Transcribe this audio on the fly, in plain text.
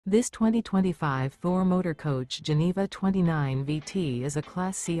This 2025 Thor Motor Coach Geneva 29 VT is a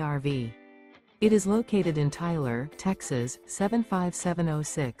Class C RV. It is located in Tyler, Texas,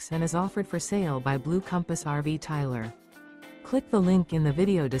 75706 and is offered for sale by Blue Compass RV Tyler. Click the link in the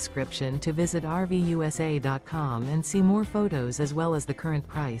video description to visit RVUSA.com and see more photos as well as the current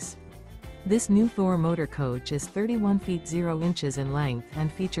price. This new Thor Motor Coach is 31 feet 0 inches in length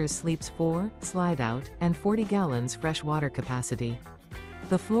and features sleeps 4, Slideout, and 40 gallons fresh water capacity.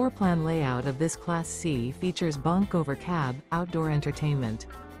 The floor plan layout of this Class C features Bunk Over Cab, outdoor entertainment.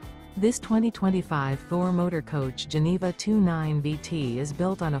 This 2025 Thor Motor Coach Geneva 29 VT is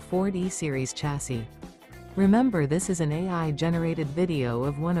built on a Ford E-Series chassis. Remember, this is an AI-generated video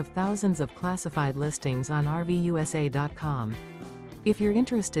of one of thousands of classified listings on RVUSA.com. If you're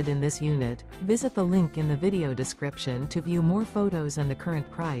interested in this unit, visit the link in the video description to view more photos and the current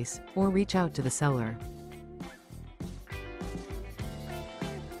price, or reach out to the seller.